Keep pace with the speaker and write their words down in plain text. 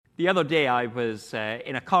The other day I was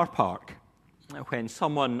in a car park when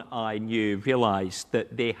someone I knew realized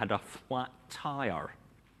that they had a flat tire.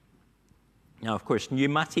 Now, of course,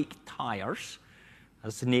 pneumatic tires,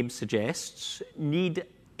 as the name suggests, need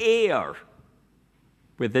air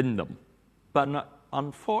within them. But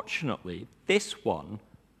unfortunately, this one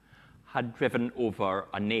had driven over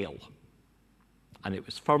a nail, and it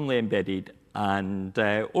was firmly embedded, and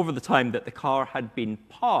over the time that the car had been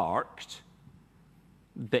parked,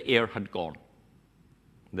 the air had gone.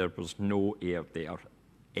 There was no air there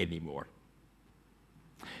anymore.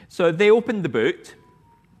 So they opened the boot,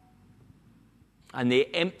 and they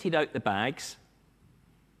emptied out the bags,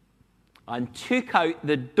 and took out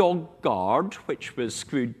the dog guard, which was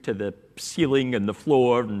screwed to the ceiling and the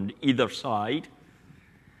floor and either side,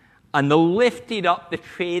 and they lifted up the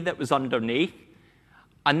tray that was underneath,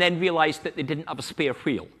 and then realized that they didn't have a spare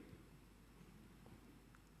wheel.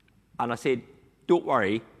 And I said, don't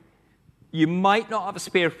worry, you might not have a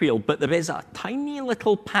spare wheel, but there is a tiny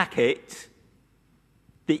little packet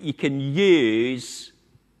that you can use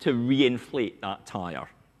to reinflate that tire.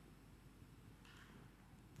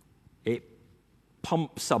 It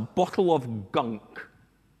pumps a bottle of gunk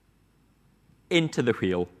into the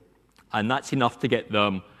wheel, and that's enough to get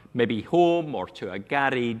them maybe home or to a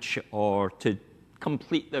garage or to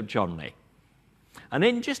complete their journey. And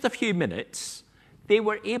in just a few minutes, they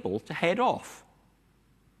were able to head off.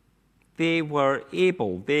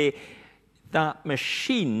 That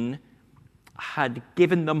machine had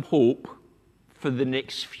given them hope for the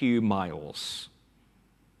next few miles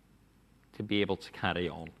to be able to carry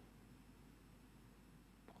on.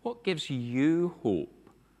 What gives you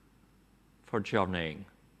hope for journeying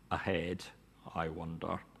ahead, I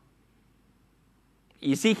wonder?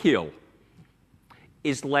 Ezekiel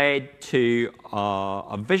is led to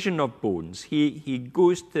a vision of bones. He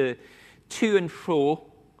goes to and fro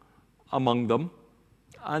among them,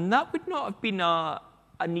 and that would not have been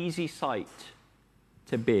an easy sight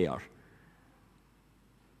to bear.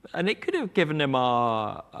 And it could have given him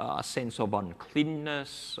a sense of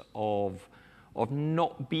uncleanness, of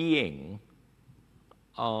not being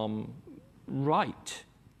right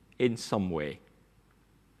in some way.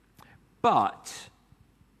 But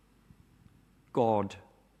God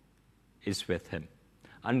is with him,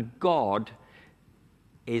 and God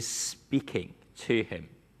is speaking to him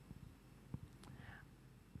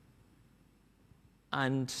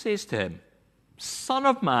and says to him, Son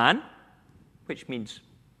of man, which means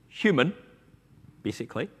human,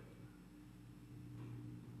 basically,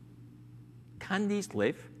 can these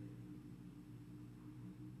live?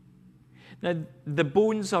 Now, the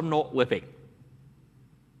bones are not living.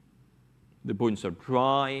 The bones are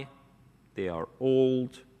dry, they are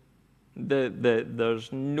old,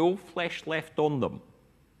 there's no flesh left on them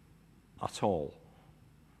at all.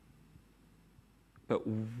 But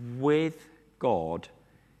with God,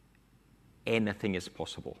 anything is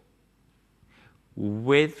possible.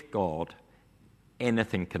 With God,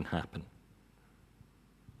 anything can happen.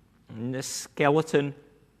 And the skeleton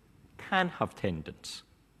can have tendons,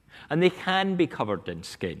 and they can be covered in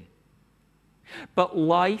skin. But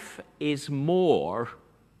life is more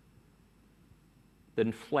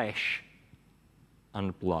than flesh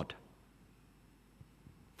and blood.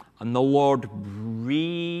 And the Lord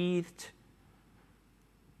breathed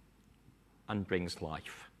and brings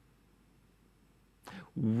life.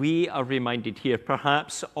 We are reminded here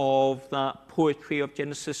perhaps of that poetry of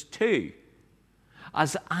Genesis 2.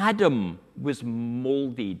 As Adam was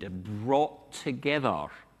molded, brought together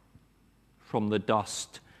from the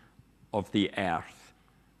dust of the earth,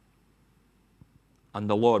 and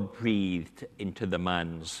the Lord breathed into the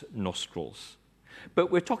man's nostrils.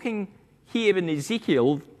 But we're talking here in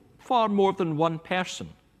Ezekiel far more than one person.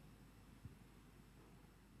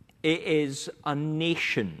 It is a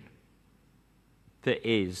nation that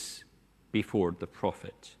is before the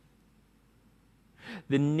prophet.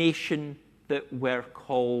 The nation that were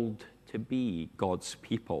called to be God's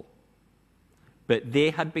people. But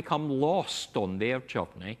they had become lost on their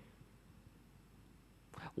journey.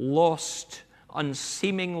 Lost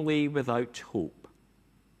unseemingly without hope.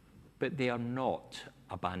 But they are not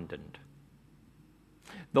abandoned.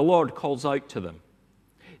 The Lord calls out to them.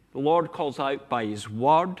 The Lord calls out by his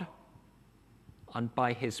word and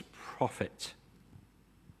by his prophet.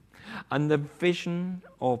 And the vision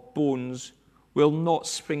of bones will not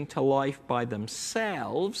spring to life by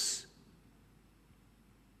themselves,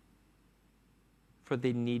 for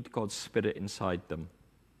they need God's Spirit inside them.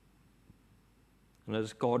 And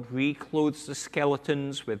as God reclothes the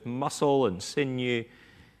skeletons with muscle and sinew,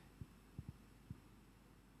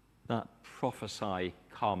 that prophecy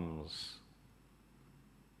comes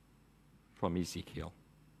from Ezekiel.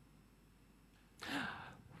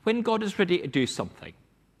 When God is ready to do something,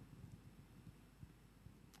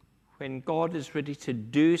 when God is ready to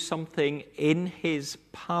do something in his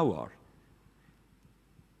power,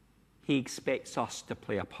 he expects us to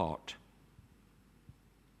play a part.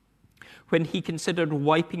 When he considered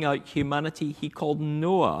wiping out humanity, he called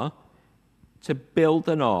Noah to build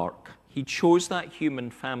an ark. He chose that human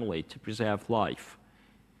family to preserve life.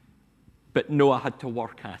 But Noah had to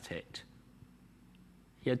work at it.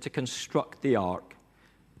 He had to construct the ark.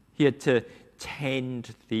 He had to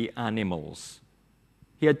tend the animals.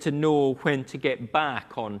 He had to know when to get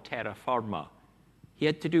back on terra firma. He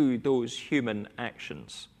had to do those human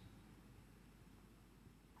actions.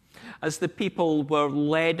 As the people were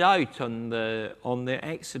led out on the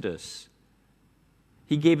Exodus,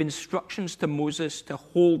 he gave instructions to Moses to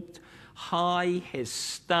hold high his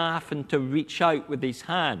staff and to reach out with his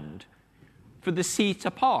hand for the sea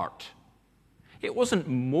to part. It wasn't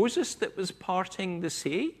Moses that was parting the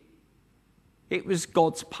sea. It was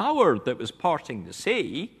God's power that was parting the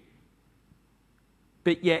sea.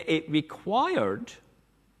 But yet it required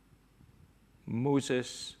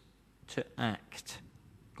Moses to act.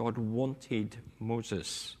 God wanted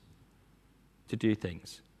Moses to do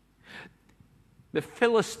things. The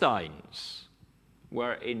Philistines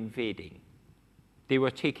were invading. They were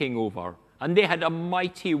taking over. And they had a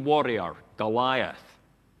mighty warrior, Goliath.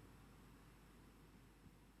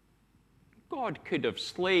 God could have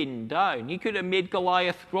slain down. He could have made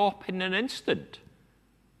Goliath drop in an instant.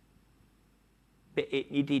 But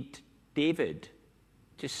it needed David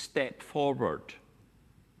to step forward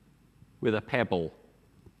with a pebble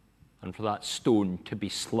and for that stone to be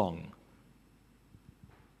slung.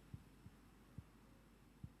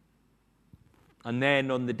 And then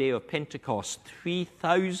on the day of Pentecost,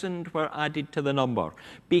 3,000 were added to the number,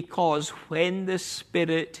 because when the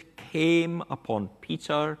Spirit came upon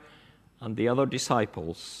Peter and the other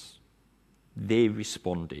disciples, they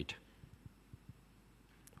responded.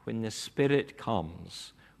 When the Spirit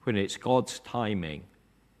comes, when it's God's timing,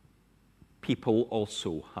 people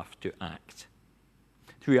also have to act.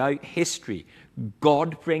 Throughout history,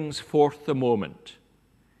 God brings forth the moment,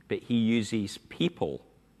 but he uses people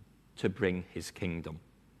to bring his kingdom.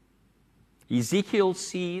 Ezekiel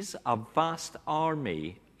sees a vast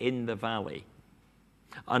army in the valley.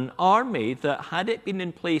 An army that, had it been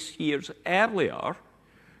in place years earlier,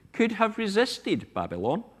 could have resisted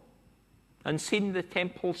Babylon and seen the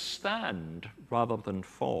temple stand rather than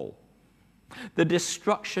fall. The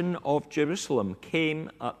destruction of Jerusalem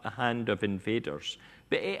came at the hand of invaders,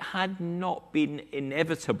 but it had not been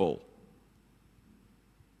inevitable.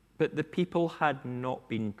 But the people had not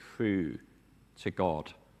been true to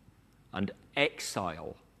God, and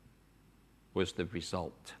exile was the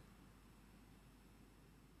result.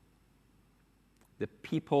 The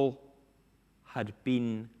people had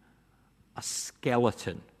been a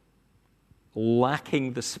skeleton,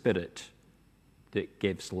 lacking the Spirit that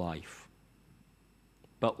gives life.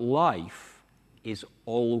 But life is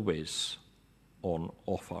always on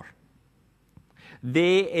offer.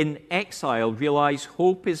 They in exile realize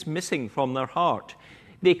hope is missing from their heart.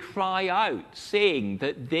 They cry out, saying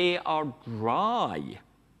that they are dry.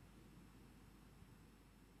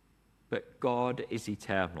 But God is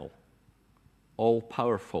eternal,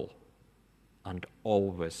 all-powerful, and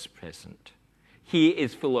always present. He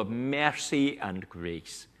is full of mercy and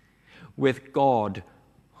grace. With God,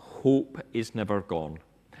 hope is never gone,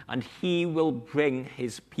 and he will bring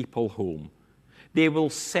his people home. They will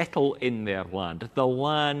settle in their land, the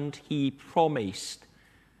land he promised,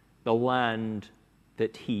 the land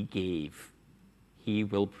that he gave. He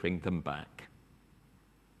will bring them back.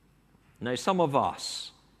 Now, some of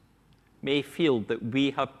us may feel that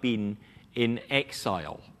we have been in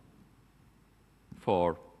exile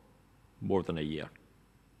for more than a year.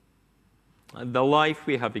 The life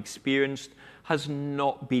we have experienced has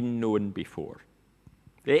not been known before.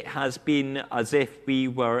 It has been as if we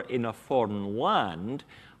were in a foreign land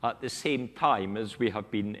at the same time as we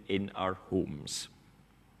have been in our homes.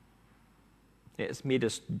 It has made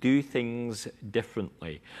us do things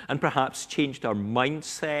differently and perhaps changed our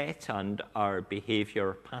mindset and our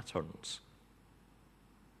behavior patterns.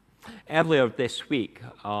 Earlier this week,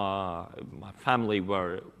 my family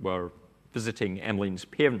were visiting Emmeline's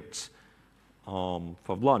parents for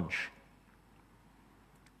lunch.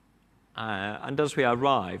 And as we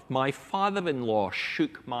arrived, my father-in-law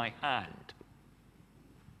shook my hand.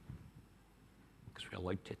 Because we're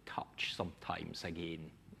allowed to touch sometimes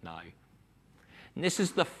again now. And this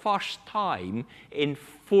is the first time in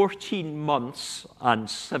 14 months and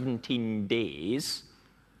 17 days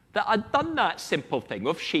that I'd done that simple thing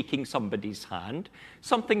of shaking somebody's hand,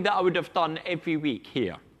 something that I would have done every week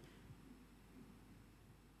here.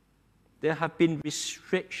 There have been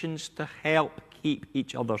restrictions to help keep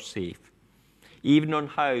each other safe, even on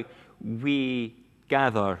how we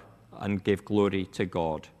gather and give glory to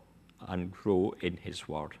God and grow in His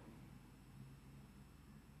Word.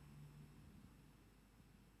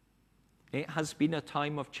 It has been a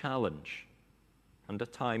time of challenge and a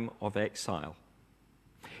time of exile.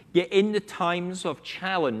 Yet in the times of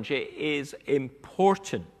challenge, it is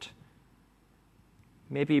important,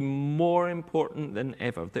 maybe more important than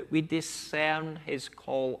ever, that we discern His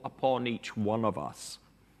call upon each one of us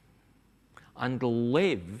and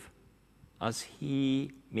live as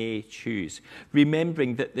He may choose,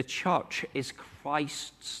 remembering that the church is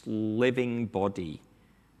Christ's living body,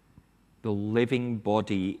 the living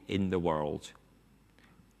body in the world.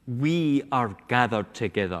 We are gathered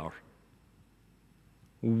together.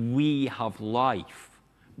 We have life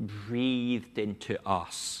breathed into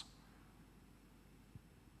us.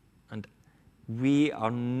 And we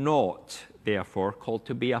are not, therefore, called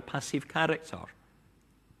to be a passive character.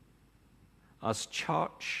 As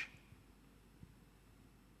church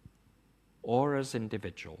or as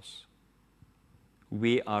individuals,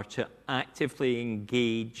 we are to actively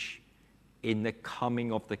engage in the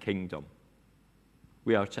coming of the kingdom.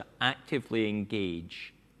 We are to actively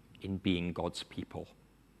engage in being God's people.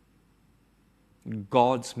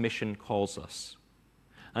 God's mission calls us.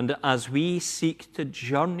 And as we seek to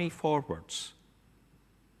journey forwards,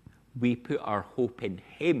 we put our hope in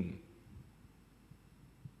Him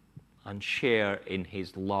and share in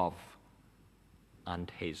His love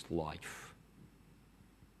and His life.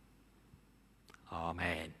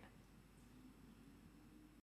 Amen.